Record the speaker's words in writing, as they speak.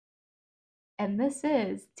and this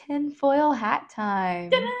is tinfoil hat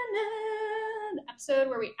time. The episode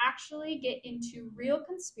where we actually get into real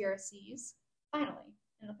conspiracies, finally,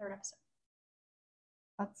 in the third episode.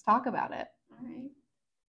 Let's talk about it.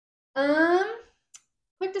 All right.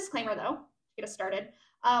 Quick disclaimer though, to get us started.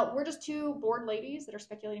 We're just two bored ladies that are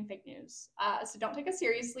speculating fake news. So don't take us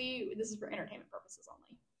seriously. This is for entertainment purposes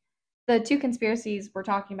only. The two conspiracies we're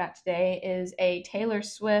talking about today is a Taylor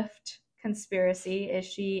Swift conspiracy. Is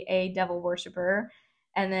she a devil worshiper?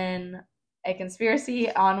 And then a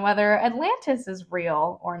conspiracy on whether Atlantis is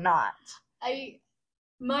real or not.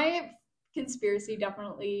 My conspiracy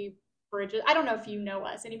definitely bridges. I don't know if you know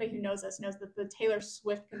us. Anybody who knows us knows that the Taylor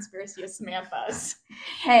Swift conspiracy is Samantha's.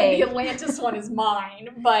 Hey, the Atlantis one is mine.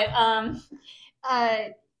 But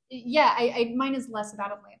yeah, mine is less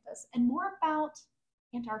about Atlantis and more about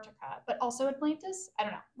Antarctica, but also Atlantis. I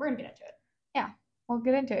don't know. We're gonna get into it. Yeah, we'll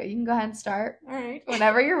get into it. You can go ahead and start. All right,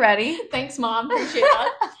 whenever you're ready. Thanks, Mom. Appreciate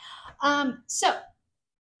that. So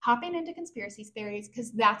hopping into conspiracy theories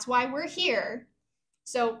because that's why we're here.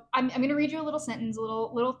 So I'm going to read you a little sentence, a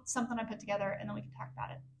little something I put together, and then we can talk about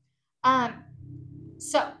it.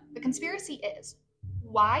 So the conspiracy is,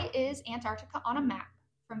 why is Antarctica on a map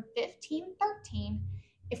from 1513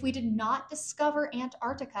 if we did not discover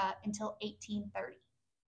Antarctica until 1830?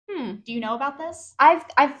 Do you know about this?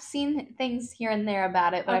 I've seen things here and there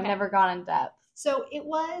about it, but okay. I've never gone in depth. So it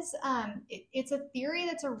was, it's a theory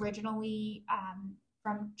that's originally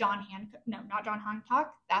from John Hancock. No, not John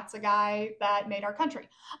Hancock. That's a guy that made our country.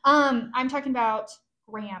 I'm talking about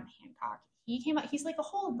Graham Hancock. He came out, he's like a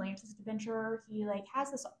whole Atlantis adventurer. He like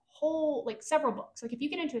has this whole, like several books. Like if you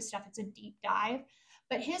get into his stuff, it's a deep dive.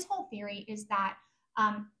 But his whole theory is that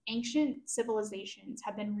ancient civilizations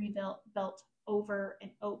have been built over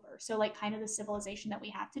and over. So like kind of the civilization that we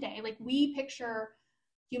have today, like we picture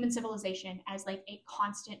human civilization as like a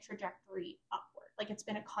constant trajectory upward. Like it's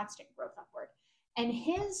been a constant growth upward. And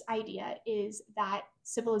his idea is that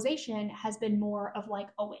civilization has been more of like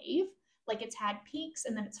a wave. Like it's had peaks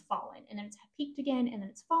and then it's fallen and then it's peaked again and then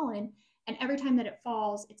it's fallen. And every time that it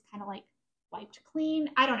falls, it's kind of like wiped clean.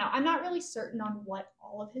 I don't know. I'm not really certain on what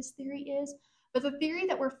all of his theory is, but the theory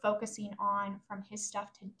that we're focusing on from his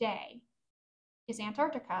stuff today is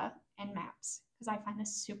Antarctica and maps, because I find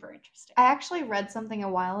this super interesting. I actually read something a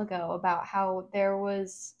while ago about how there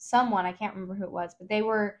was someone, I can't remember who it was, but they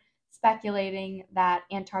were speculating that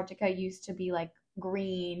Antarctica used to be like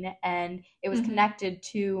green and it was connected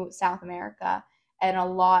to South America, and a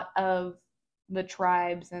lot of the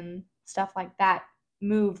tribes and stuff like that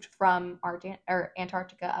moved from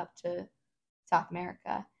Antarctica up to South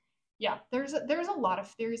America. Yeah, there's a lot of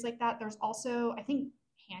theories like that. There's also, I think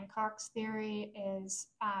Hancock's theory is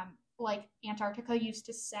like Antarctica used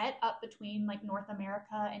to set up between like North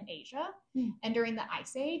America and Asia, and during the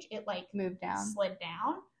Ice Age it like moved down, slid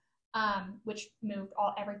down, which moved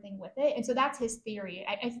everything with it. And so that's his theory.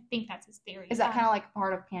 I think that's his theory. Is that kind of like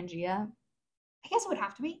part of Pangea? I guess it would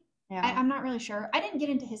have to be. Yeah. I'm not really sure. I didn't get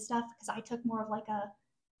into his stuff because I took more of like a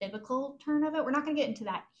biblical turn of it. We're not going to get into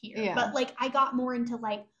that here. Yeah. But like I got more into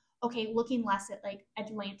like, okay, looking less at like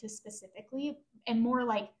Atlantis specifically and more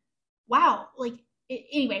like, wow, like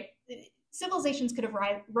anyway, civilizations could have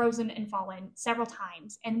risen and fallen several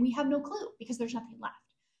times and we have no clue because there's nothing left.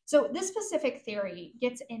 So this specific theory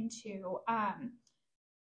gets into,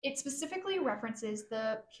 it specifically references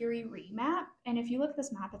the Piri map. And if you look at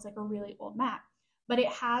this map, it's like a really old map, but it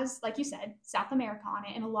has, like you said, South America on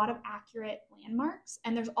it and a lot of accurate landmarks.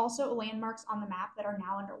 And there's also landmarks on the map that are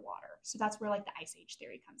now underwater. So that's where like the Ice Age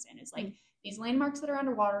theory comes in, is like these landmarks that are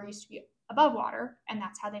underwater used to be above water, and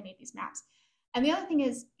that's how they made these maps. And the other thing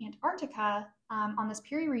is Antarctica, on this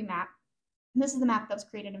Piri map, and this is the map that was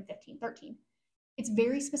created in 1513. It's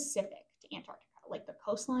very specific to Antarctica. Like the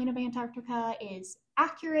coastline of Antarctica is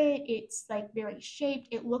accurate. It's like very shaped.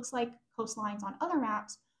 It looks like coastlines on other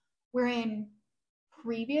maps, wherein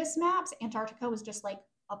previous maps, Antarctica was just like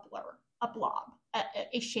a blur, a blob,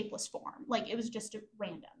 a shapeless form. Like it was just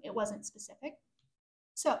random. It wasn't specific.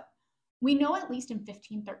 So we know at least in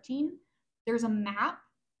 1513, there's a map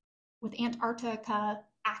with Antarctica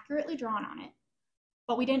accurately drawn on it,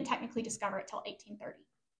 but we didn't technically discover it till 1830.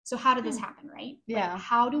 So how did this happen, right? Yeah. Like,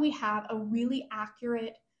 how do we have a really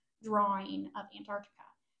accurate drawing of Antarctica?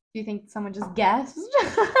 Do you think someone just guessed?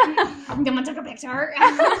 Someone took a picture.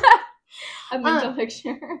 A mental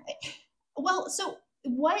picture. Well, so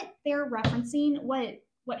what they're referencing,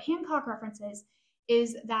 what Hancock references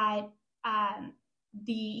is that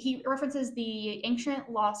he references the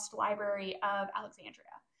ancient lost library of Alexandria.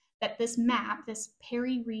 That this map, this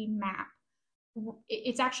Piri map,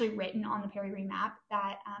 it's actually written on the Piri map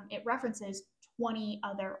that it references 20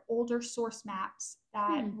 other older source maps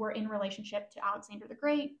that were in relationship to Alexander the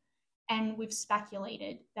Great. And we've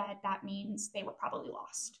speculated that that means they were probably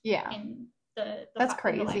lost. Yeah. In the That's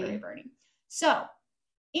crazy. The library burning. So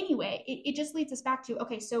anyway, it just leads us back to,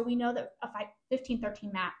 okay, so we know that a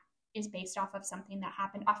 1513 map is based off of something that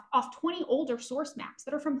happened off 20 older source maps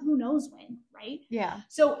that are from who knows when, right? Yeah.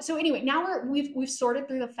 So anyway, now we've sorted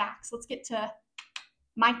through the facts. Let's get to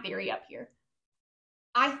my theory up here.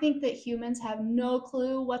 I think that humans have no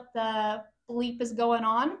clue what the bleep is going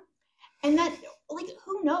on. And that, like,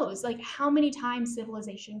 who knows, like, how many times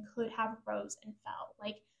civilization could have rose and fell?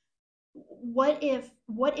 Like, what if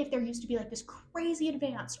there used to be like this crazy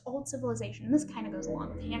advanced old civilization? And this kind of goes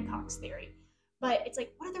along with Hancock's theory. But it's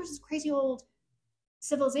like, what if there's this crazy old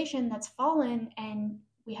civilization that's fallen and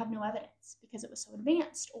we have no evidence because it was so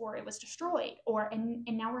advanced, or it was destroyed, and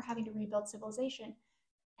now we're having to rebuild civilization?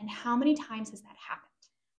 And how many times has that happened?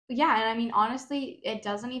 Yeah, and I mean, honestly, it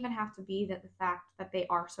doesn't even have to be that the fact that they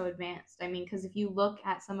are so advanced. I mean, because if you look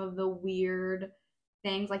at some of the weird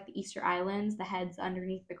things like the Easter Islands, the heads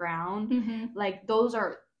underneath the ground, like those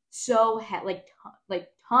are so like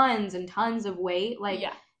tons and tons of weight. Like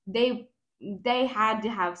they had to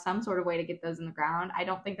have some sort of way to get those in the ground. I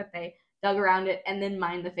don't think that they dug around it and then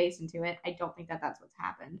mined the face into it. I don't think that that's what's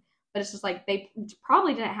happened. But it's just like they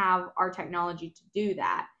probably didn't have our technology to do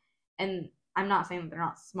that. And I'm not saying that they're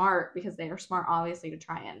not smart, because they are smart, obviously, to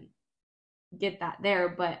try and get that there.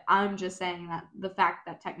 But I'm just saying that the fact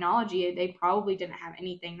that technology, they probably didn't have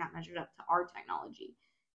anything that measured up to our technology.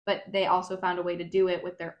 But they also found a way to do it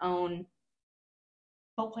with their own.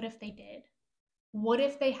 But what if they did? What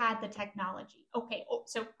if they had the technology? Okay,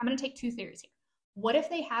 so I'm going to take two theories here. What if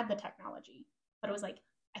they had the technology, but it was like,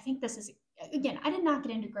 I think this is, again, I did not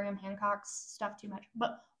get into Graham Hancock's stuff too much,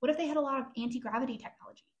 but what if they had a lot of anti-gravity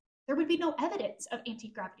technology? There would be no evidence of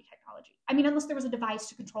anti-gravity technology. I mean, unless there was a device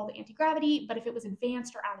to control the anti-gravity, but if it was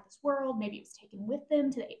advanced or out of this world, maybe it was taken with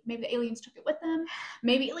them, maybe the aliens took it with them.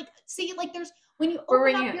 Maybe, like, see, like, there's, when you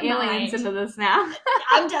open up your aliens mind, into this now.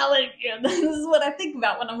 I'm telling you, this is what I think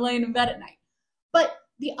about when I'm laying in bed at night. But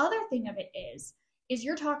the other thing of it is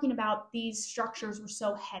you're talking about these structures were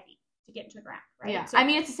so heavy to get into the ground, right? Yeah. So, I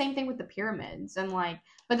mean, it's the same thing with the pyramids, and like,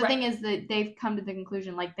 but the thing is that they've come to the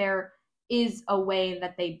conclusion, like, there is a way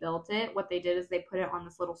that they built it. What they did is they put it on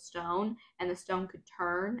this little stone, and the stone could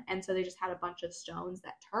turn, and so they just had a bunch of stones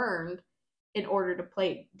that turned in order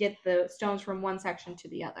to get the stones from one section to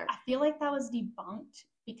the other. I feel like that was debunked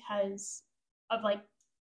because of like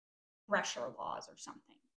pressure laws or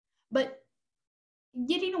something. But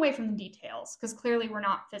getting away from the details, because clearly we're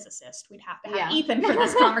not physicists, we'd have to have Ethan for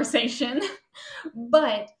this conversation.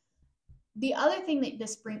 But the other thing that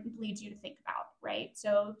this leads you to think about, right?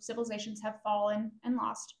 So civilizations have fallen and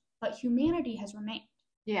lost, but humanity has remained.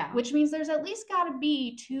 Yeah. Which means there's at least got to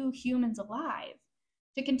be two humans alive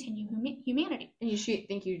to continue humanity.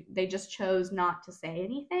 And they just chose not to say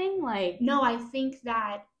anything? Like, no, I think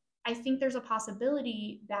there's a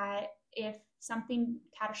possibility that if something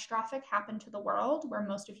catastrophic happened to the world where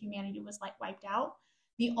most of humanity was like wiped out,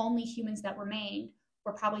 the only humans that remained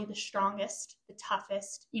were probably the strongest, the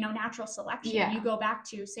toughest, natural selection. Yeah. You go back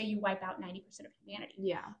to, say you wipe out 90% of humanity.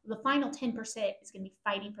 Yeah. The final 10% is going to be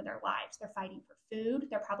fighting for their lives. They're fighting for food.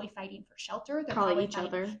 They're probably fighting for shelter. They're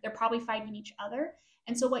probably fighting each other.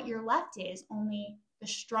 And so what you're left is only the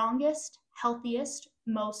strongest, healthiest,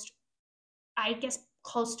 most, I guess,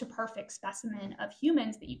 close to perfect specimen of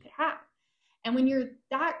humans that you could have. And when you're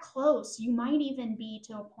that close, you might even be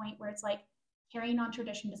to a point where it's like carrying on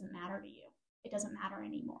tradition doesn't matter to you. It doesn't matter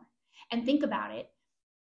anymore. And think about it.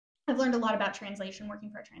 I've learned a lot about translation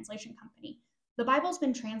working for a translation company. The Bible's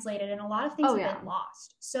been translated and a lot of things have been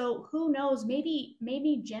lost. So who knows,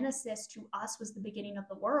 maybe Genesis to us was the beginning of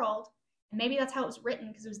the world. And maybe that's how it was written,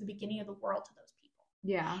 because it was the beginning of the world to those people.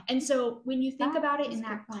 Yeah. And so when you think about it in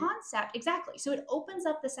that concept, exactly. So it opens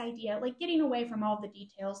up this idea, like getting away from all the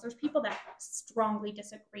details. There's people that strongly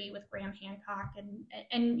disagree with Graham Hancock,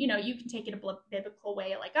 and you can take it a biblical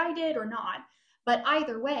way like I did or not. But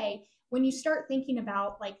either way, when you start thinking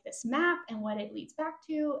about like this map and what it leads back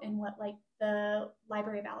to, and what like the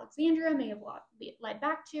Library of Alexandria may have led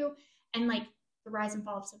back to, and like the rise and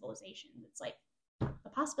fall of civilization, it's like the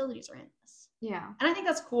possibilities are endless. Yeah. And I think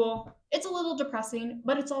that's cool. It's a little depressing,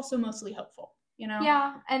 but it's also mostly hopeful,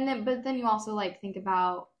 Yeah. But then you also like think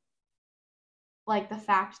about like the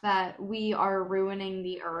fact that we are ruining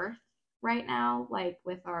the earth right now, like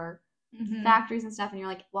with our factories and stuff. And you're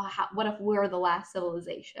like, well, what if we're the last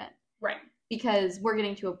civilization? Right. Because we're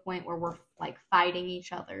getting to a point where we're like fighting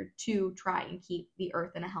each other to try and keep the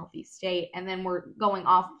earth in a healthy state. And then we're going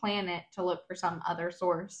off planet to look for some other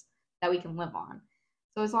source that we can live on.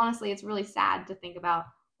 So it's really sad to think about,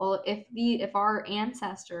 well, if our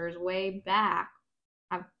ancestors way back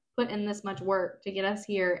have put in this much work to get us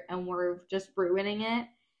here and we're just ruining it,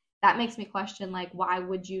 that makes me question, like, why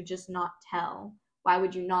would you just not tell? Why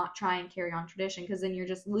would you not try and carry on tradition? Because then you're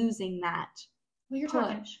just losing that. Well, you're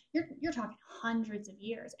talking hundreds of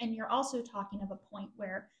years, and you're also talking of a point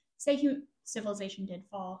where, say, civilization did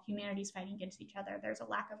fall, humanity's fighting against each other, there's a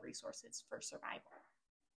lack of resources for survival.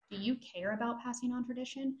 Do you care about passing on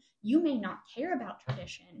tradition? You may not care about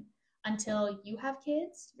tradition until you have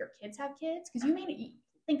kids, your kids have kids, because you may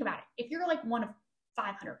think about it. If you're like one of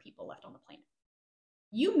 500 people left on the planet,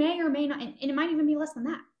 you may or may not, and it might even be less than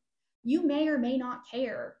that, you may or may not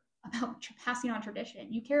care about passing on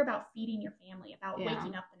tradition. You care about feeding your family, about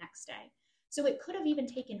waking up the next day. So it could have even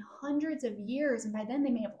taken hundreds of years, and by then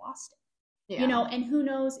they may have lost it. You know, and who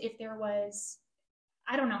knows if there was,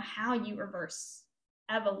 I don't know how you reverse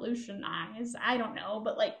evolutionize, I don't know,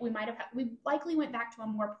 but like we likely went back to a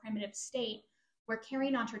more primitive state where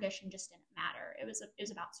carrying on tradition just didn't matter. It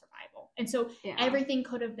was about survival. And so everything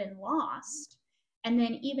could have been lost. And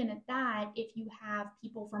then even at that, if you have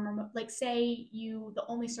people from remote, like say the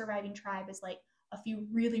only surviving tribe is like a few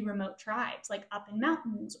really remote tribes, like up in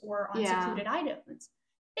mountains or on secluded islands,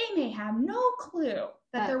 they may have no clue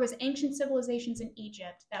that there was ancient civilizations in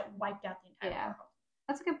Egypt that wiped out the entire world.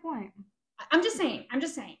 That's a good point. I'm just saying.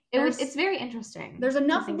 It's very interesting. There's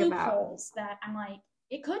enough loopholes that I'm like,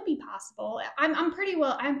 it could be possible. I'm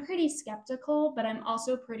pretty skeptical, but I'm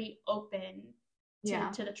also pretty open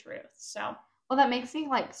to the truth. So. Well, that makes me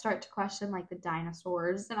like start to question like the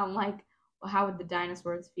dinosaurs, and I'm like, well, how would the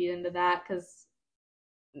dinosaurs feed into that? Because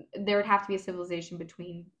there would have to be a civilization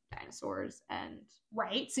between dinosaurs and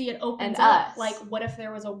right. So it opens up like, what if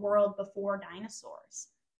there was a world before dinosaurs?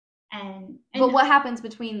 But what happens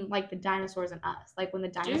between like the dinosaurs and us? Like when the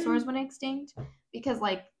dinosaurs went extinct, because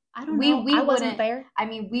like I don't know, I wasn't there. I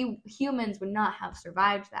mean, we humans would not have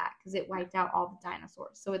survived that because it wiped out all the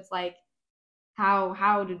dinosaurs. So it's like,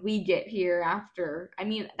 how did we get here after? I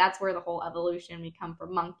mean, that's where the whole evolution, we come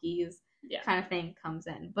from monkeys kind of thing comes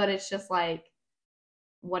in. But it's just like,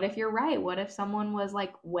 what if you're right? What if someone was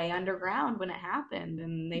like way underground when it happened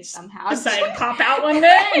and they somehow decided to pop out one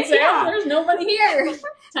day and say, oh, there's nobody here.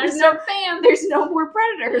 There's no more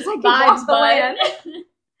predators. I can walk the land.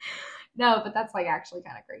 No, but that's like actually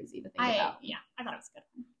kind of crazy to think about. Yeah, I thought it was good.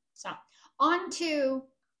 So on to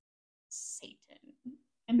Satan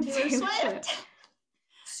and Taylor Swift.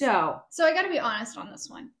 So I got to be honest on this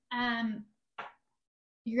one.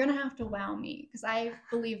 You're gonna have to wow me because I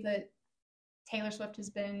believe that Taylor Swift has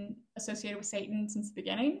been associated with Satan since the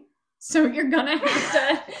beginning. So you're gonna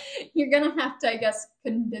have to, I guess,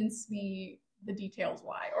 convince me the details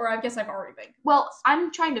why. Or I guess I've already been convinced. Well,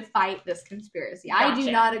 I'm trying to fight this conspiracy. Gotcha. I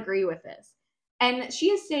do not agree with this. And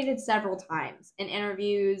she has stated several times in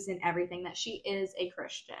interviews and everything that she is a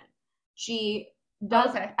Christian. She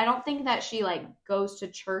does. Okay. I don't think that she like goes to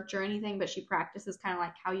church or anything, but she practices kind of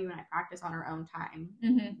like how you and I practice on our own time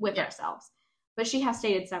with ourselves. But she has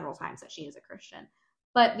stated several times that she is a Christian.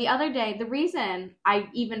 But the other day, the reason I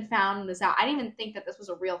even found this out, I didn't even think that this was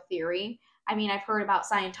a real theory. I mean, I've heard about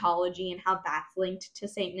Scientology and how that's linked to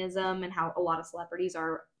Satanism and how a lot of celebrities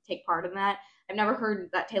take part in that. I've never heard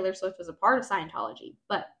that Taylor Swift was a part of Scientology.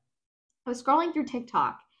 But I was scrolling through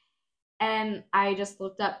TikTok and I just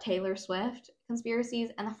looked up Taylor Swift conspiracies.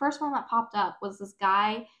 And the first one that popped up was this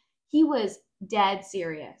guy. He was dead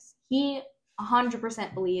serious. He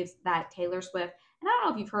 100% believes that Taylor Swift, and I don't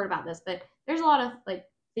know if you've heard about this, but there's a lot of like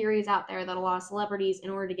theories out there that a lot of celebrities,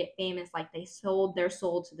 in order to get famous, like they sold their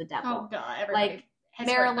soul to the devil. Oh god, everybody like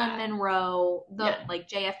Marilyn Monroe, like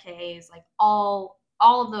JFK's, like all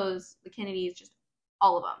of those, the Kennedys, just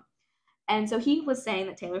all of them. And so he was saying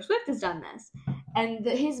that Taylor Swift has done this, and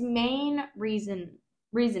his main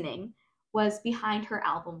reasoning was behind her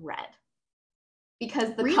album Red.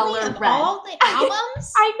 Because the color red. All the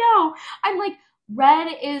albums? I know. I'm like, Red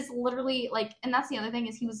is literally like, and that's the other thing,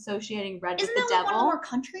 is he was associating Red with the devil. Isn't that like one of the more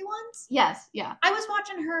country ones? Yes, yeah. I was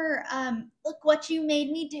watching her Look What You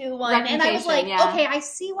Made Me Do one, and I was like, okay, I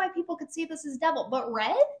see why people could see this as devil, but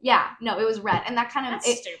Red? Yeah, no, it was Red. And that kind of,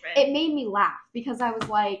 that's stupid. It made me laugh because I was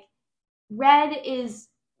like, Red is,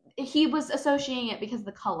 he was associating it because of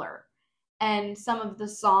the color and some of the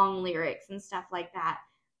song lyrics and stuff like that.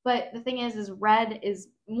 But the thing is Red is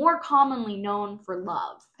more commonly known for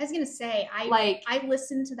love. I was going to say, I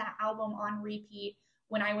listened to that album on repeat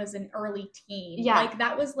when I was an early teen. Yeah. Like,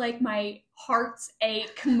 that was, like, my heart's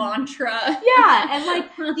ache mantra. Yeah, and,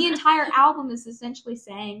 like, the entire album is essentially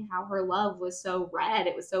saying how her love was so red.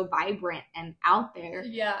 It was so vibrant and out there.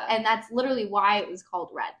 Yeah. And that's literally why it was called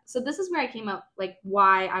Red. So this is where I came up, like,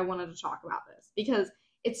 why I wanted to talk about this. Because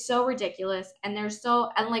it's so ridiculous, and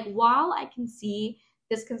like, while I can see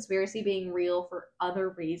this conspiracy being real for other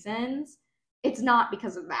reasons, it's not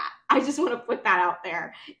because of that. I just want to put that out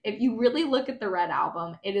there. If you really look at the Red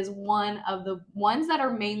album, it is one of the ones that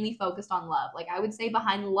are mainly focused on love. Like, I would say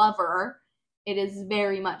behind Lover, it is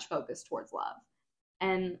very much focused towards love.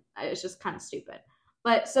 And it's just kind of stupid.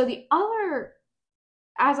 But so the other,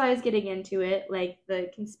 as I was getting into it, like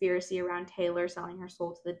the conspiracy around Taylor selling her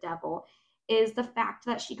soul to the devil, is the fact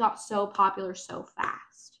that she got so popular so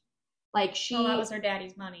fast. Like, that was her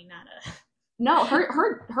daddy's money, not a... No,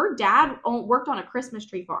 her dad worked on a Christmas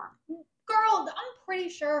tree farm. Girl, I'm pretty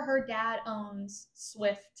sure her dad owns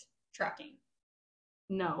Swift Trucking.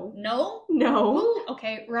 No. No? No. Ooh,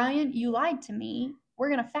 okay, Ryan, you lied to me. We're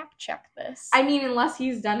going to fact check this. I mean, unless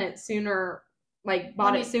he's done it sooner, like,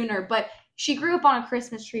 bought it sooner. But she grew up on a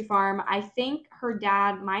Christmas tree farm. I think her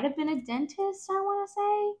dad might have been a dentist, I want to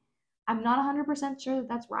say. I'm not 100% sure that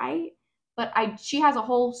that's right. But she has a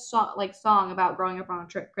whole song about growing up on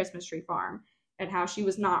a Christmas tree farm and how she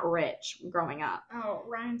was not rich growing up. Oh,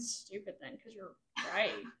 Ryan's stupid then, because you're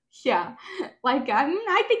right. Yeah. Like,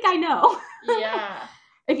 I think I know. Yeah.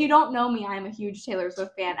 If you don't know me, I'm a huge Taylor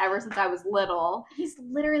Swift fan ever since I was little. He's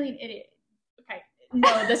literally an idiot. Okay.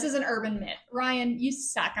 No, this is an urban myth. Ryan, you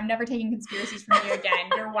suck. I'm never taking conspiracies from you again.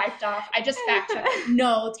 You're wiped off. I just fact checked.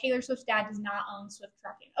 No, Taylor Swift's dad does not own Swift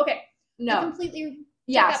Trucking. Okay. No. I completely...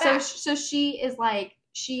 Yeah, so she is like,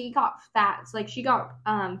 she got fat, like she got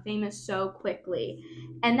famous so quickly,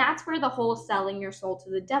 and that's where the whole selling your soul to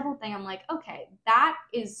the devil thing, I'm like, okay, that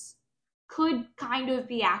could kind of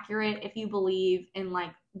be accurate if you believe in,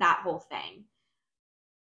 like, that whole thing.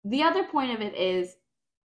 The other point of it is,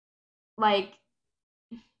 like,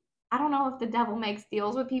 I don't know if the devil makes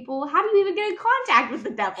deals with people. How do you even get in contact with the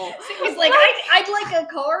devil? He's like, I'd like a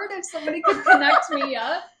card if somebody could connect me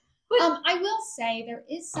up. I will say there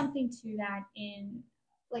is something to that in,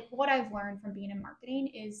 like, what I've learned from being in marketing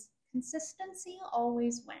is consistency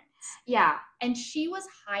always wins. Yeah. And she was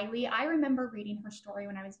I remember reading her story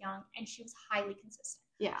when I was young, and she was highly consistent.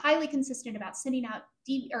 Yeah. Highly consistent about sending out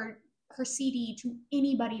her CD to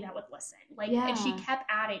anybody that would listen. Like, yeah. And she kept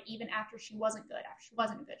at it even after she wasn't good.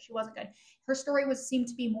 Her story seemed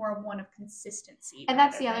to be more of one of consistency. And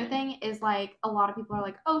that's the other thing is, like, a lot of people are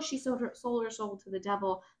like, oh, she sold her soul to the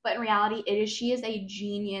devil. But in reality, she is a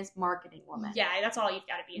genius marketing woman. Yeah, that's all you've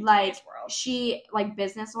got to be in today's world. She, like,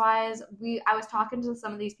 business-wise, I was talking to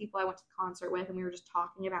some of these people I went to the concert with, and we were just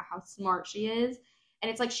talking about how smart she is.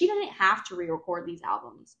 And it's like, she didn't have to re-record these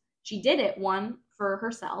albums. She did it, one, for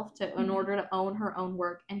herself, in order to own her own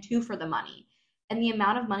work, and two, for the money. And the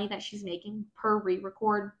amount of money that she's making per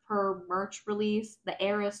re-record, per merch release, the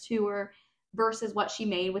Eras tour, versus what she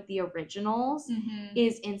made with the originals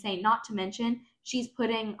is insane. Not to mention, she's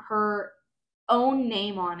putting her own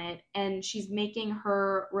name on it, and she's making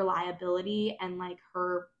her reliability and, like,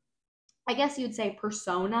 her, I guess you'd say,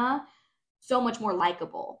 persona so much more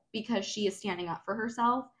likable, because she is standing up for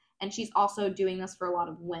herself. And she's also doing this for a lot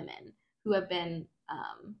of women who have been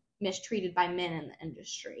mistreated by men in the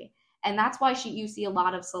industry. And that's why you see a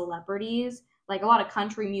lot of celebrities, like a lot of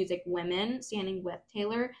country music women, standing with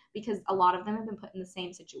Taylor, because a lot of them have been put in the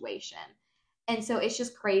same situation. And so it's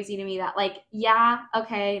just crazy to me that, like, yeah,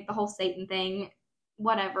 okay, the whole Satan thing,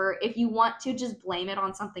 whatever. If you want to just blame it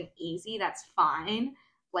on something easy, that's fine.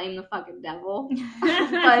 Blame the fucking devil.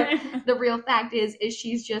 But the real fact is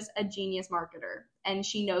she's just a genius marketer, and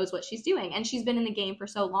she knows what she's doing, and she's been in the game for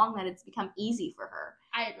so long that it's become easy for her.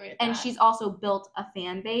 I agree with and that. She's also built a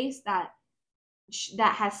fan base that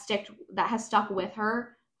has stuck with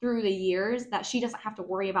her through the years, that she doesn't have to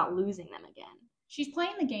worry about losing them again. She's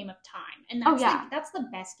playing the game of time, and that's the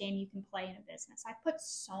best game you can play in a business. I put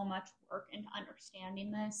so much work into understanding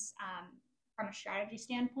this from a strategy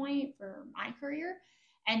standpoint for my career.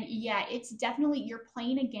 And yeah, it's definitely, you're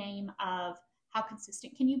playing a game of how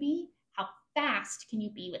consistent can you be, how fast can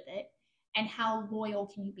you be with it, and how loyal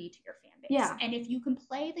can you be to your fan base. Yeah. And if you can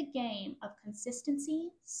play the game of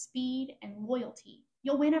consistency, speed, and loyalty,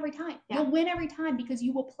 you'll win every time. Yeah. You'll win every time, because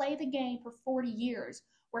you will play the game for 40 years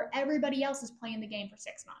where everybody else is playing the game for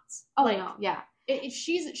 6 months. Oh, no, yeah.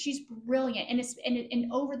 She's brilliant.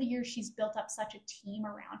 And over the years, she's built up such a team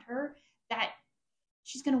around her that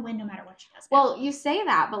she's going to win no matter what she does. Well, you say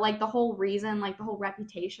that, but, like, the whole reason, like, the whole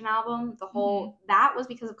Reputation album, that was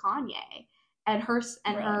because of Kanye. and her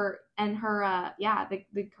the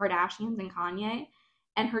Kardashians and Kanye,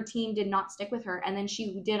 and her team did not stick with her. And then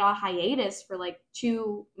she did a hiatus for like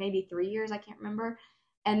 2, maybe 3 years, I can't remember.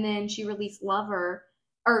 And then she released Lover,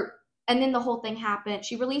 and then the whole thing happened.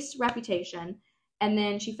 She released Reputation, and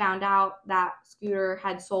then she found out that Scooter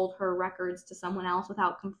had sold her records to someone else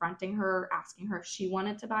without confronting her, asking her if she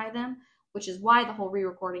wanted to buy them, which is why the whole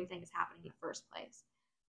re-recording thing is happening in the first place.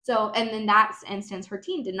 So, and in that instance, her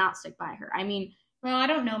team did not stick by her. I mean, well, I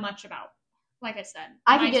don't know much about, like I said,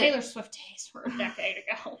 my Taylor Swift days were a decade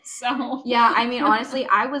ago. So yeah, I mean, honestly,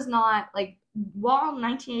 I was not like,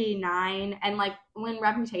 1989 and like when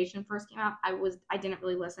Reputation first came out, I didn't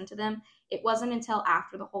really listen to them. It wasn't until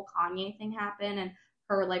after the whole Kanye thing happened and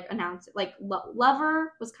her like announced it, like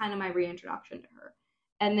Lover was kind of my reintroduction to her.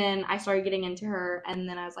 And then I started getting into her, and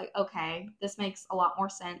then I was like, okay, this makes a lot more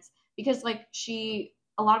sense, because like a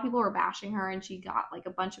lot of people were bashing her, and she got like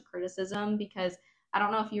a bunch of criticism because I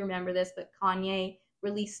don't know if you remember this, but Kanye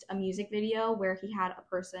released a music video where he had a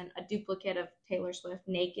duplicate of Taylor Swift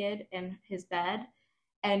naked in his bed,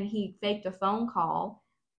 and he faked a phone call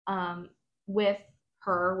with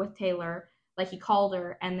Taylor. Like, he called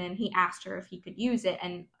her, and then he asked her if he could use it,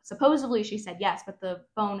 and supposedly she said yes, but the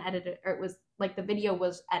phone edited, or it was like the video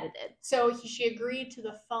was edited. So she agreed to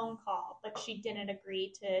the phone call, but she didn't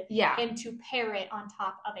agree to him to pair it on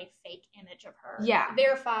top of a fake image of her. Yeah.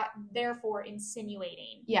 Therefore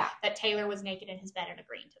insinuating that Taylor was naked in his bed and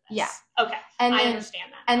agreeing to this. Yeah. Okay. And I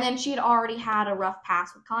understand that. And then she had already had a rough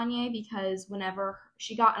pass with Kanye, because whenever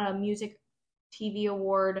she got a music TV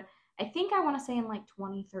award, I think I want to say in like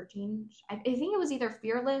 2013, I think it was either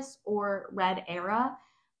Fearless or Red Era,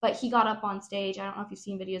 but he got up on stage. I don't know if you've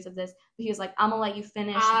seen videos of this, but he was like, I'm gonna let you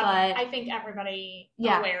finish, but I think everybody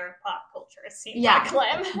aware of pop culture has seen that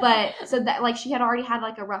clip. But so that, like, she had already had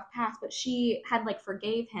like a rough pass, but she had like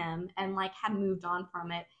forgave him and like had moved on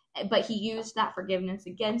from it, but he used that forgiveness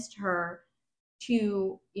against her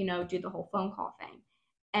to, do the whole phone call thing.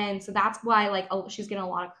 And so that's why, like, she's getting a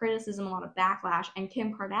lot of criticism, a lot of backlash. And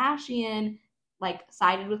Kim Kardashian, like,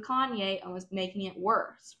 sided with Kanye and was making it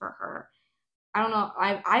worse for her. I don't know.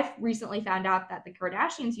 I've recently found out that the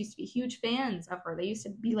Kardashians used to be huge fans of her. They used to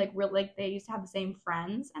be, like, they used to have the same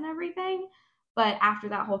friends and everything. But after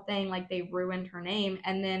that whole thing, like, they ruined her name.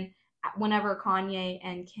 And then whenever Kanye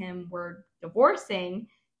and Kim were divorcing,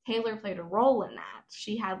 Taylor played a role in that.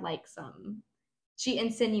 She had, like, she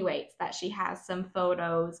insinuates that she has some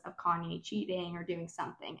photos of Kanye cheating or doing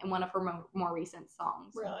something in one of her more recent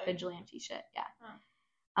songs. Really? Vigilante shit, yeah.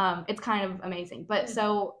 Huh. It's kind of amazing. But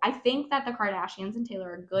so I think that the Kardashians and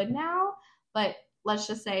Taylor are good now, but let's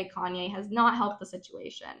just say Kanye has not helped the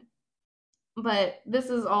situation. But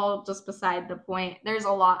this is all just beside the point. There's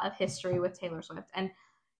a lot of history with Taylor Swift, and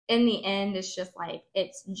in the end, it's just like,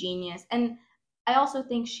 it's genius. And I also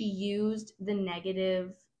think she used the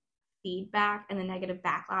negative feedback and the negative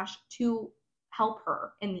backlash to help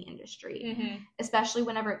her in the industry, especially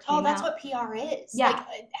whenever it came out. Oh, that's what PR is. Yeah.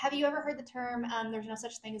 Like, have you ever heard the term, there's no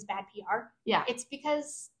such thing as bad PR? Yeah. It's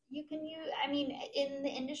because you can use, in the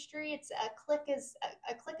industry, it's a click is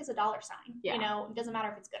a dollar sign. Yeah. It doesn't matter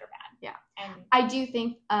if it's good or bad. Yeah. And I do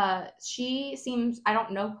think she seems, I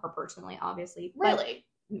don't know her personally, obviously. Really?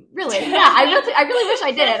 Really? Yeah. I really wish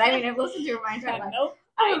I did. I've listened to her my entire life. Nope.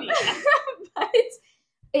 idea. But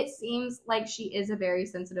it seems like she is a very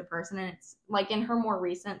sensitive person, and it's like in her more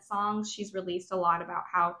recent songs, she's released a lot about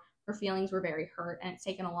how her feelings were very hurt, and it's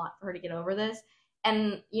taken a lot for her to get over this.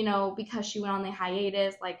 And, you know, because she went on the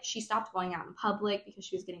hiatus, like, she stopped going out in public because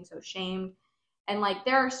she was getting so shamed. And, like,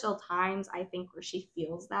 there are still times, I think, where she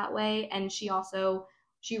feels that way. And she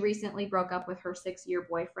recently broke up with her 6-year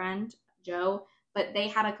boyfriend, Joe, but they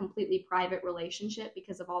had a completely private relationship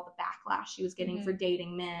because of all the backlash she was getting for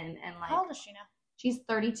dating men. And, like, how old is she now? She's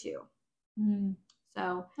 32. Mm.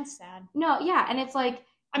 So that's sad. No, yeah, and it's like,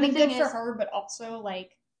 I mean, good for her, but also,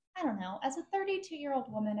 like, I don't know. As a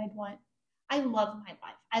 32-year-old woman, I love my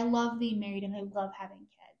life. I love being married, and I love having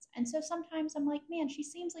kids. And so sometimes I'm like, man, she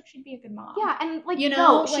seems like she'd be a good mom. Yeah, and like,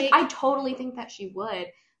 I totally think that she would.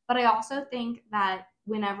 But I also think that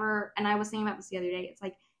whenever, and I was thinking about this the other day, it's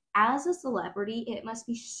like, as a celebrity, it must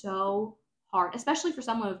be so hard, especially for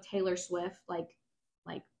someone of Taylor Swift, like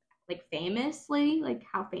famously, like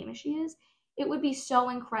how famous she is. It would be so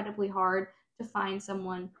incredibly hard to find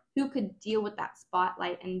someone who could deal with that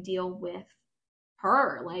spotlight and deal with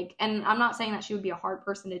her. Like, and I'm not saying that she would be a hard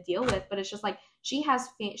person to deal with, but it's just like, she has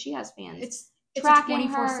fans. It's a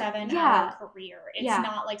 24/7 hour career. It's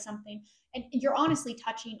not like something, and you're honestly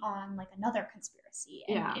touching on like another conspiracy,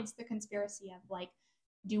 and it's the conspiracy of like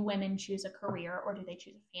do women choose a career or do they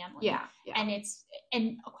choose a family? Yeah.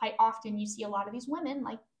 And quite often you see a lot of these women,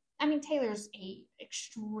 like, I mean, Taylor's a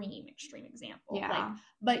extreme example. Yeah. Like,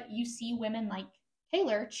 but you see women like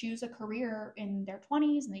Taylor choose a career in their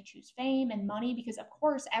 20s and they choose fame and money because, of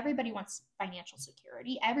course, everybody wants financial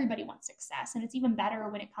security. Everybody wants success. And it's even better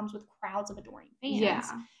when it comes with crowds of adoring fans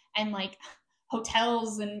and like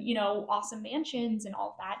hotels and, you know, awesome mansions and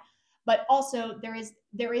all of that. But also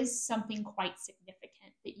there is something quite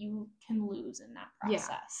significant that you can lose in that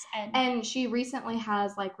process. Yeah. And she recently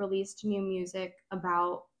has like released new music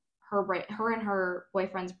about her and her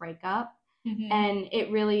boyfriend's breakup. Mm-hmm. And it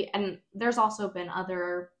really, and there's also been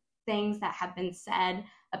other things that have been said.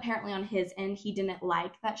 Apparently on his end, he didn't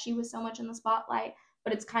like that she was so much in the spotlight,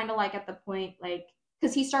 but it's kind of like at the point, like,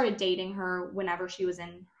 because he started dating her whenever she was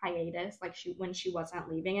in hiatus, like when she wasn't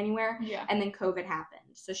leaving anywhere. Yeah. And then COVID happened.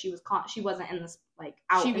 So she wasn't in this, like,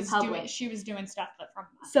 out in public. She was doing stuff, but from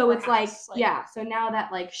so it's like, yeah. So now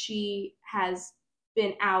that, like, she has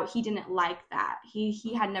been out, he didn't like that.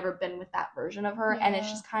 He had never been with that version of her. Yeah. And it's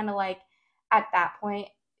just kind of like, at that point,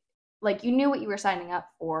 like, you knew what you were signing up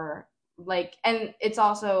for. Like, and it's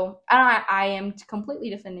also, I am completely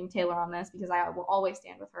defending Taylor on this because I will always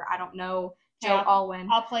stand with her. I don't know Joe Alwyn.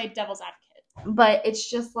 I'll play devil's advocate. But it's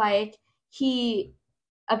just like, he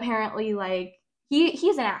apparently, like,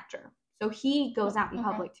 he's an actor. So he goes out in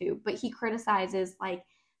public too. But he criticizes, like,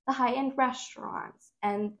 the high-end restaurants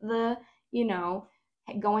and the, you know,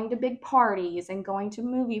 going to big parties and going to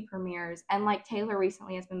movie premieres. And, like, Taylor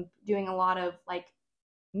recently has been doing a lot of, like,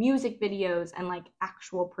 music videos and, like,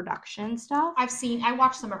 actual production stuff. I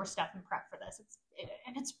watched some of her stuff in prep for this.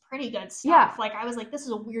 It's pretty good stuff. Yeah. Like, I was like, this is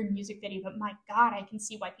a weird music video, but my God, I can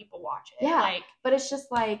see why people watch it. Yeah. Like, but it's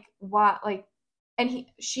just like, what, like, and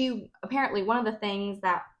she apparently, one of the things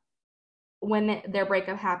that when their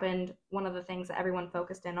breakup happened, one of the things that everyone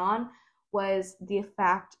focused in on was the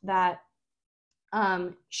fact that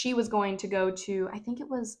she was going to go to, I think it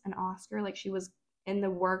was an Oscar, like, she was in the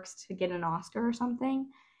works to get an Oscar or something.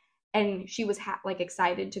 And she was like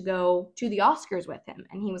excited to go to the Oscars with him.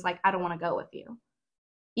 And he was like, I don't want to go with you.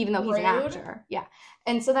 Even though he's an actor. Yeah.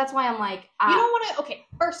 And so that's why I'm like, you don't want to, okay,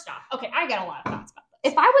 first off, okay, I got a lot of thoughts about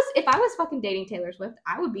this. If I was fucking dating Taylor Swift,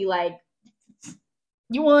 I would be like,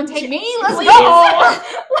 you want to take me? Let's go.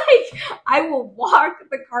 Like, I will walk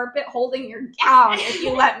the carpet holding your gown if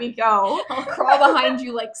you let me go. I'll crawl behind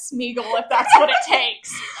you like Smeagol if that's what it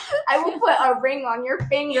takes. I will put a ring on your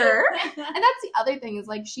finger. And that's the other thing is,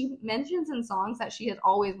 like, she mentions in songs that she has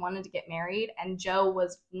always wanted to get married, and Joe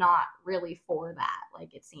was not really for that,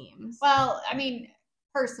 like, it seems. Well, I mean,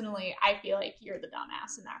 personally, I feel like you're the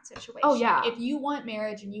dumbass in that situation. Oh, yeah. If you want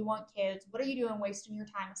marriage and you want kids, what are you doing wasting your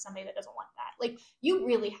time with somebody that doesn't want that? Like, you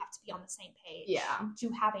really have to be on the same page to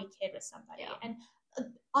have a kid with somebody. Yeah. And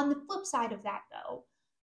on the flip side of that, though,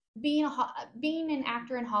 being an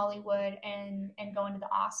actor in Hollywood and going to the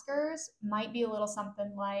Oscars might be a little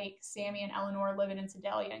something like Sammy and Eleanor living in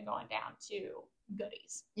Sedalia and going down to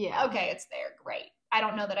Goodies. Yeah. Okay, it's there. Great. I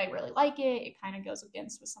don't know that I really like it. It kind of goes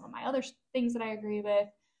against with some of my other things that I agree with.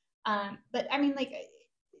 But I mean, like,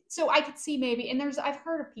 so I could see maybe, and I've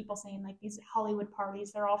heard of people saying, like, these Hollywood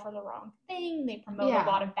parties, they're all for the wrong thing. They promote a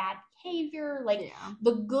lot of bad behavior. Like,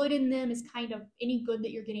 the good in them is kind of, any good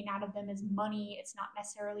that you're getting out of them is money. It's not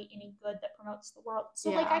necessarily any good that promotes the world. So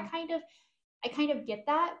like, I kind of get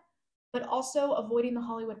that, but also avoiding the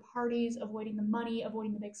Hollywood parties, avoiding the money,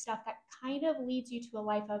 avoiding the big stuff, that kind of leads you to a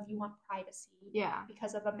life of, you want privacy. Yeah.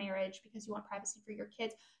 Because of a marriage, because you want privacy for your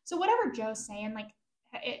kids. So whatever Joe's saying, like,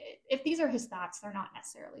 if these are his thoughts, they're not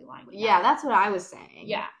necessarily lying. Yeah, that's what I was saying.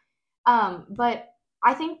 Yeah. But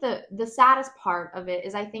I think the saddest part of it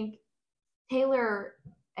is, I think Taylor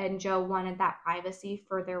and Joe wanted that privacy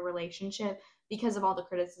for their relationship because of all the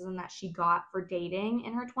criticism that she got for dating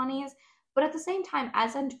in her 20s. But at the same time,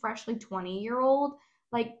 as a freshly 20-year-old,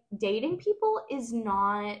 like, dating people is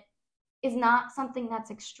not something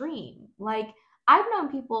that's extreme. Like, I've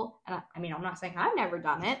known people, and I mean, I'm not saying I've never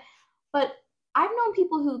done it, but I've known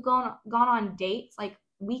people who've gone on dates, like,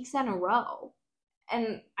 weeks in a row.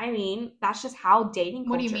 And I mean, that's just how dating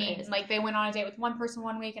culture is. What do you mean? Like, they went on a date with one person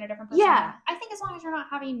one week and a different person? Yeah. I think as long as you're not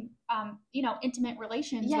having, intimate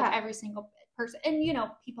relations with every single person, and,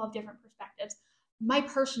 people have different perspectives. My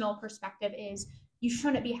personal perspective is, you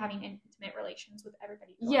shouldn't be having intimate relations with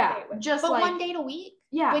everybody. Just but like, one date a week.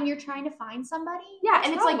 Yeah. When you're trying to find somebody. Yeah,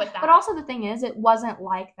 and it's like, but also the thing is, it wasn't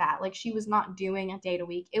like that. Like, she was not doing a date a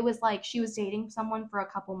week. It was like she was dating someone for a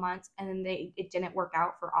couple months, and then it didn't work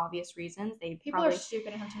out for obvious reasons. People are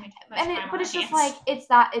stupid and have too much time. But it's just like, it's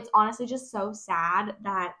honestly just so sad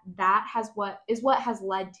that has what has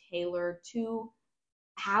led Taylor to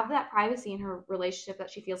have that privacy in her relationship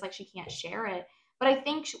that she feels like she can't share it. But I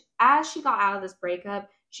think as she got out of this breakup,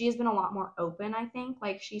 she has been a lot more open, I think.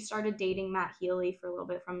 Like, she started dating Matt Healy for a little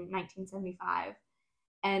bit from 1975.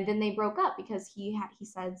 And then they broke up because he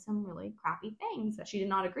said some really crappy things that she did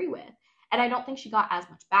not agree with. And I don't think she got as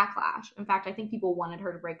much backlash. In fact, I think people wanted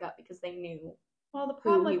her to break up because they knew. Well, the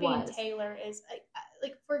problem with being Taylor is,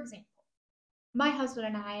 like, for example, my husband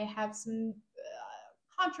and I have some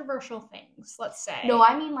controversial things, let's say. No,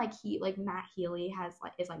 I mean, like, Matt Healy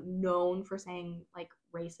is known for saying, like,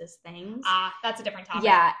 racist things. That's a different topic.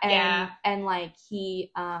 Yeah, and like, he's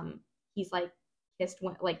like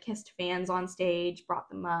kissed fans on stage, brought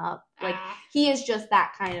them up. Like, he is just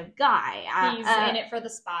that kind of guy. He's in it for the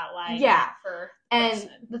spotlight. Yeah. For and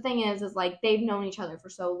the thing is like, they've known each other for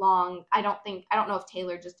so long. I don't know if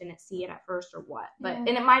Taylor just didn't see it at first or what, but and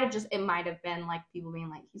it might have been like people being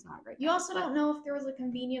like, he's not a great guy. You also don't know if there was a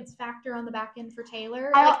convenience factor on the back end for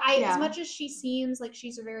Taylor. As much as she seems like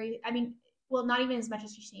she's well, not even as much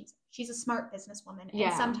as she seems. She's a smart businesswoman.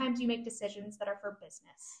 And sometimes you make decisions that are for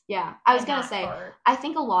business. Yeah. I was going to say, I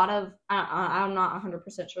think a lot of, I'm not 100%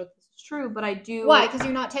 sure if this is true, but I do. Why? Because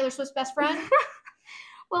you're not Taylor Swift's best friend?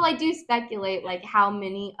 Well, I do speculate, like, how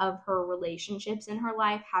many of her relationships in her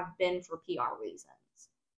life have been for PR reasons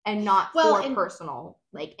and not for personal,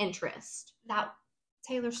 like, interest. That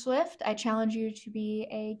Taylor Swift, I challenge you to be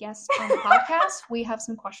a guest on the podcast. We have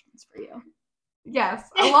some questions for you. Yes,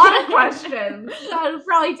 a lot of questions. That'll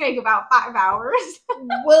probably take about 5 hours.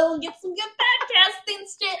 We'll get some good podcasting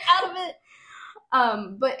shit out of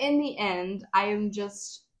it. But in the end, I am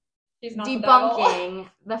just debunking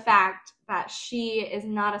the fact that she is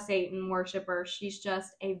not a Satan worshiper. She's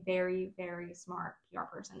just a very, very smart PR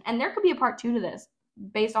person. And there could be a part 2 to this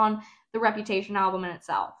based on the Reputation album in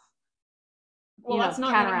itself. Well, that's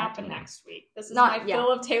not going to happen next week. This is my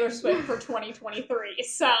fill of Taylor Swift for 2023,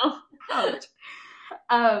 so.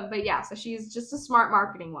 But yeah, so she's just a smart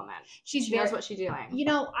marketing woman. She knows what she's doing. You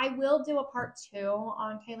know, I will do a part 2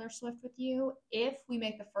 on Taylor Swift with you if we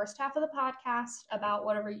make the first half of the podcast about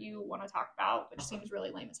whatever you want to talk about, which seems really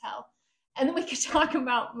lame as hell. And then we could talk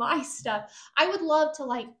about my stuff. I would love to,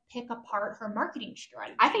 like, pick apart her marketing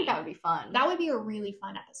strategy. I think that would be fun. That would be a really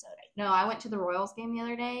fun episode, I think. No, I went to the Royals game the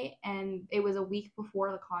other day, and it was a week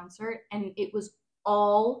before the concert, and it was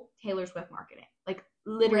all Taylor Swift marketing. Like,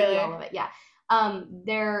 literally all of it, yeah.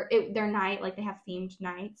 Their night, like, they have themed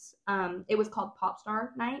nights. It was called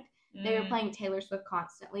Popstar Night. They were playing Taylor Swift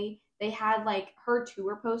constantly. They had, like, her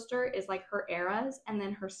tour poster is, like, her eras, and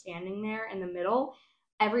then her standing there in the middle.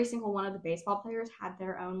 Every single one of the baseball players had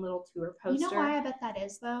their own little tour poster. You know why I bet that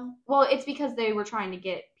is, though? Well, it's because they were trying to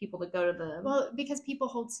get people to go to the... Well, because people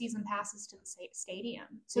hold season passes to the stadium.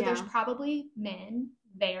 So there's probably men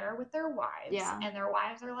there with their wives. Yeah. And their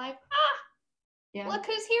wives are like, look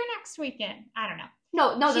who's here next weekend. I don't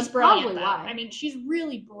know. No, she's that's probably though. why. I mean, she's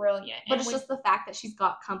really brilliant. But it's just the fact that she's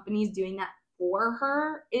got companies doing that for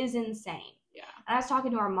her is insane. Yeah. And I was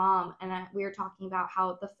talking to our mom, and we were talking about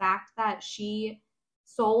how the fact that she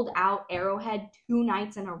sold out Arrowhead 2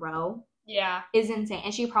 nights in a row is insane.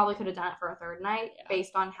 And she probably could have done it for a third night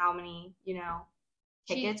based on how many,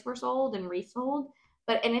 tickets were sold and resold.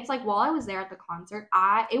 And it's like, while I was there at the concert,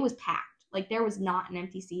 it was packed. Like, there was not an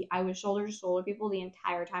empty seat. I was shoulder to shoulder people the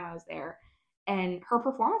entire time I was there. And her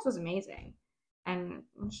performance was amazing. And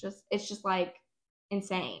it's just like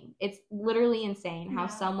insane. It's literally insane how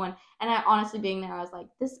someone, and I honestly being there, I was like,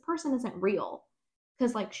 this person isn't real.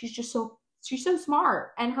 Because, like, she's so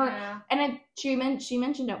smart. And she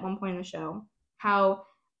mentioned at one point in the show how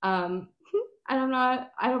I'm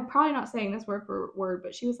probably not saying this word for word,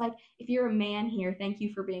 but she was like, if you're a man here, thank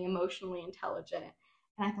you for being emotionally intelligent.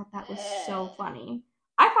 And I thought that was so funny.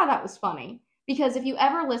 I thought that was funny because if you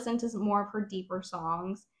ever listen to some more of her deeper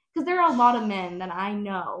songs, because there are a lot of men that I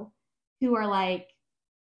know who are like,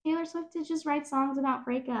 Taylor Swift did just write songs about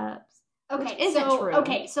breakups.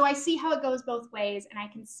 Okay, so I see how it goes both ways, and I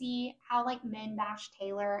can see how, like, men bash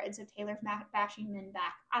Taylor, and so Taylor's bashing men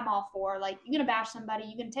back. I'm all for, like, you're gonna bash somebody,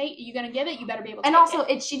 you're gonna give it, you better be able to. And also,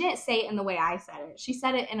 she didn't say it in the way I said it. She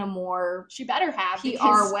said it in a more she better have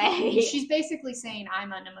PR way. She's basically saying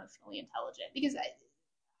I'm unemotionally intelligent because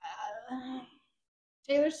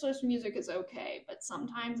Taylor Swift's music is okay, but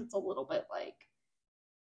sometimes it's a little bit like.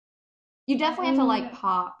 You definitely have to like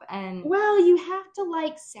pop and... Well, you have to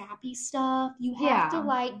like sappy stuff. You have to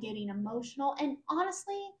like getting emotional. And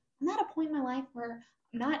honestly, I'm at a point in my life where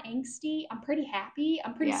I'm not angsty. I'm pretty happy.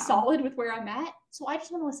 I'm pretty solid with where I'm at. So I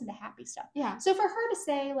just want to listen to happy stuff. Yeah. So for her to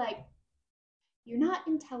say, like, you're not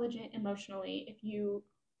intelligent emotionally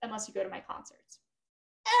unless you go to my concerts.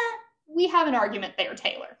 We have an argument there,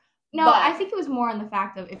 Taylor. No, but I think it was more on the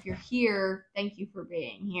fact of if you're here, thank you for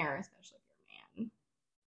being here, especially if you're a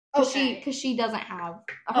man. Because she doesn't have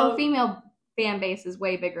her female fan base is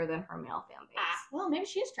way bigger than her male fan base. Well, maybe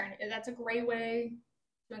she is trying to. That's a great way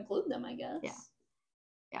to include them, I guess.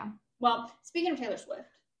 Yeah. Well, speaking of Taylor Swift,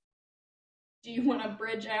 do you want to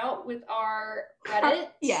bridge out with our Reddit?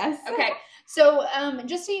 Yes. Okay. So,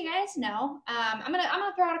 just so you guys know, I'm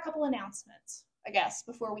gonna throw out a couple announcements, I guess,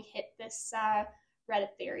 before we hit this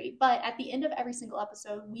Reddit theory. But at the end of every single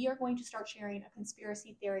episode, we are going to start sharing a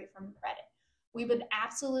conspiracy theory from Reddit. We would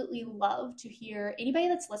absolutely love to hear anybody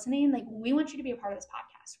that's listening. Like, we want you to be a part of this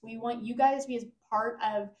podcast. We want you guys to be as part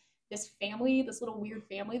of this family, this little weird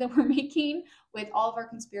family that we're making with all of our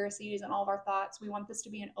conspiracies and all of our thoughts. We want this to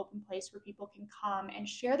be an open place where people can come and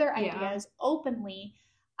share their ideas openly,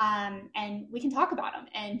 and we can talk about them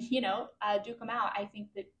and, duke them out. I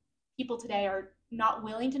think that people today are not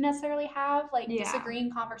willing to necessarily have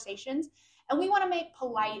disagreeing conversations, and we want to make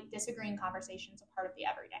polite disagreeing conversations a part of the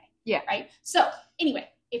everyday. Yeah. Right? So anyway,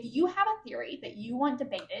 if you have a theory that you want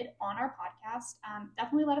debated on our podcast,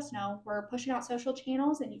 definitely let us know. We're pushing out social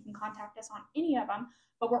channels, and you can contact us on any of them,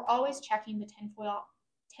 but we're always checking the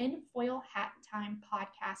tinfoil hat time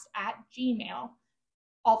podcast at Gmail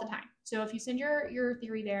all the time. So if you send your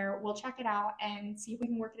theory there, we'll check it out and see if we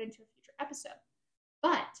can work it into a future episode.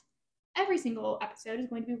 But every single episode is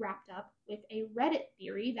going to be wrapped up with a Reddit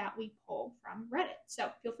theory that we pull from Reddit.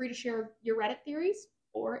 So feel free to share your Reddit theories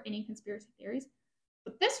or any conspiracy theories.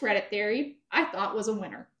 But this Reddit theory, I thought, was a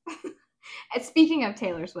winner. And speaking of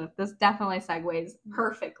Taylor Swift, this definitely segues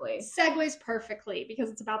perfectly. Because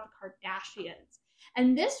it's about the Kardashians.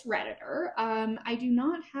 And this Redditor, I do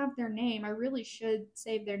not have their name. I really should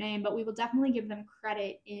save their name, but we will definitely give them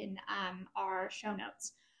credit in our show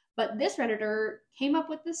notes. But this Redditor came up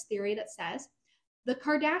with this theory that says, the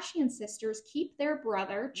Kardashian sisters keep their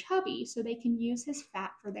brother chubby so they can use his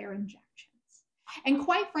fat for their injections. And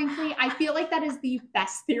quite frankly, I feel like that is the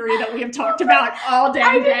best theory that we have talked about all day.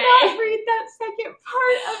 I did not read that second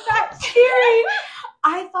part of that theory.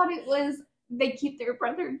 I thought it was they keep their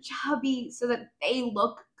brother chubby so that they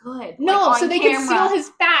look good. No, so they can steal his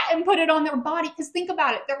fat and put it on their body. Because think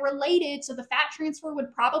about it, they're related, so the fat transfer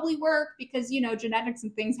would probably work because, genetics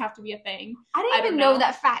and things have to be a thing. I didn't even know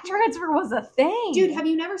that fat transfer was a thing. Dude, have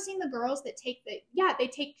you never seen the girls that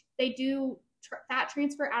they do fat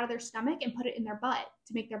transfer out of their stomach and put it in their butt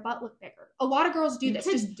to make their butt look bigger? A lot of girls do this.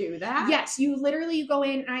 Just do that? Yes, you go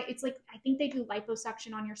in and I think they do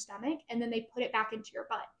liposuction on your stomach and then they put it back into your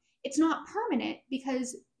butt. It's not permanent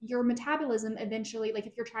because your metabolism eventually, like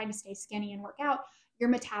if you're trying to stay skinny and work out, your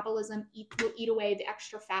metabolism will eat away the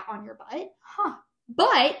extra fat on your butt. Huh.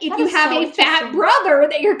 But if you have a fat brother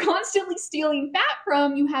that you're constantly stealing fat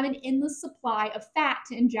from, you have an endless supply of fat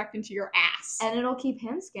to inject into your ass. And it'll keep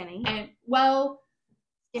him skinny. And, well,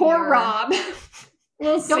 poor Rob.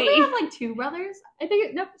 We'll see. Don't they have two brothers? I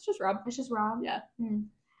think, nope, it's just Rob. It's just Rob? Yeah.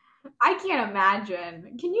 I can't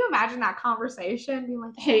imagine. Can you imagine that conversation? Being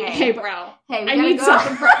like, hey, bro. Hey, I need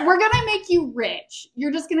something. We're going to make you rich.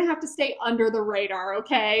 You're just going to have to stay under the radar,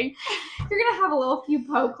 okay? You're going to have a few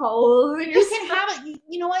poke holes. You can have it.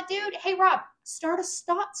 You know what, dude? Hey, Rob, start a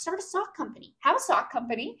sock company. Have a sock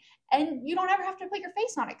company, and you don't ever have to put your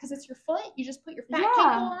face on it because it's your foot. You just put your fat cable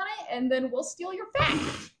on it, and then we'll steal your fat.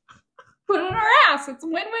 Put it in our ass. It's a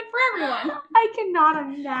win-win for everyone. I cannot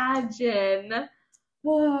imagine.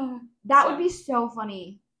 That would be so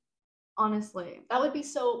funny. Honestly. That would be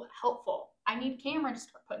so helpful. I need Cameron to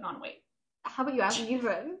start putting on weight. How about you ask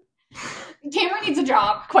Ethan? Cameron needs a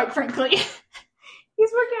job, quite frankly. He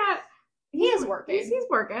is working. He's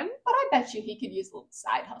working. But I bet you he could use a little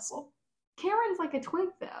side hustle. Cameron's like a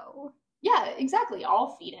twink, though. Yeah, exactly.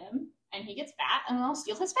 I'll feed him, and he gets fat, and I'll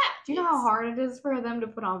steal his fat. Do you know how hard it is for them to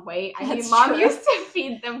put on weight? I mean, Mom used to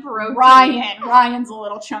feed them protein. Ryan's a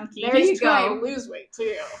little chunky. He's trying to lose weight,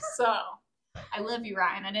 too. So, I love you,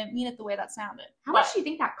 Ryan. I didn't mean it the way that sounded. How much do you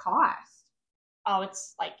think that cost? Oh,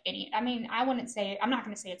 it's I wouldn't say, I'm not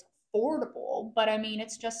going to say it's affordable, but I mean,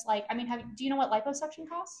 it's just do you know what liposuction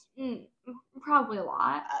costs? Probably a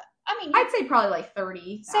lot. I'd say probably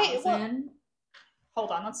 $30,000.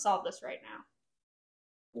 Hold on, let's solve this right now.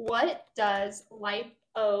 What does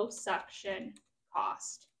liposuction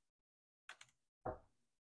cost?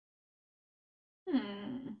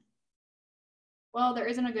 Well, there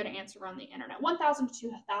isn't a good answer on the internet. $1,000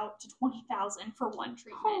 to $20,000 for one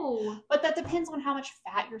treatment. Oh. But that depends on how much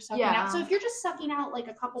fat you're sucking out. So if you're just sucking out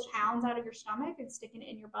a couple pounds out of your stomach and sticking it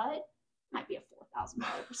in your butt, it might be a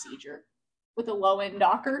 $4,000 procedure with a low-end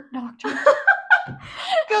doctor.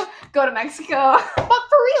 Go to Mexico. But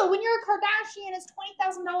for real, when you're a Kardashian, it's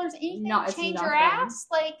 $20,000 anything to change your ass?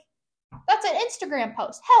 That's an Instagram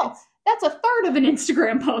post. Hell, that's a third of an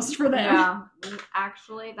Instagram post for them. Yeah,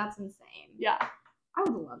 actually, that's insane. Yeah. I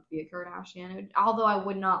would love to be a Kardashian, although I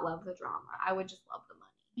would not love the drama. I would just love the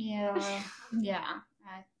money. Yeah. Yeah.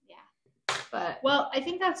 But well, I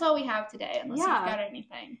think that's all we have today, unless you've got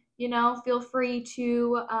anything. Feel free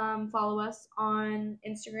to follow us on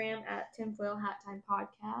Instagram at Tinfoil Hat Time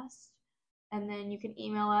Podcast. And then you can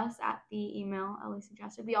email us at the email Ellie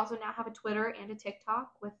suggested. We also now have a Twitter and a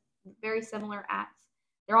TikTok with very similar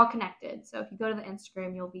 @. They're all connected. So if you go to the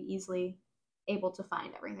Instagram, you'll be easily able to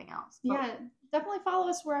find everything else. But yeah, definitely follow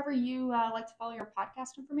us wherever you like to follow your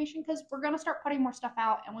podcast information, because we're going to start putting more stuff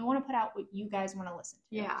out, and we want to put out what you guys want to listen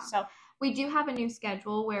to. Yeah. So we do have a new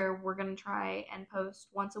schedule where we're going to try and post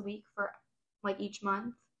once a week for each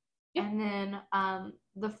month. Yep. And then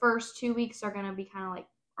the first 2 weeks are going to be kind of like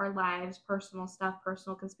our lives, personal stuff,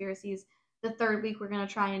 personal conspiracies. The third week, we're going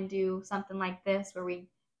to try and do something like this where we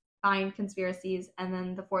find conspiracies, and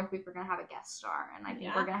then the fourth week we're going to have a guest star, and I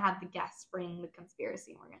think we're going to have the guests bring the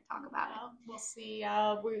conspiracy, and we're going to talk about it. We'll see.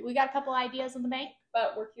 We got a couple ideas in the bank,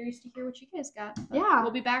 but we're curious to hear what you guys got. But yeah.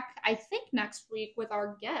 We'll be back, I think, next week with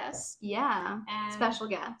our guest. Yeah. And special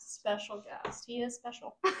guest. He is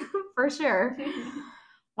special. For sure.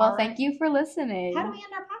 Well, thank you for listening. How do we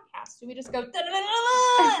end our podcast? Do we just go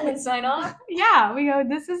and sign off? Yeah, we go,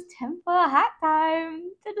 this is Tinfoil Hat Time.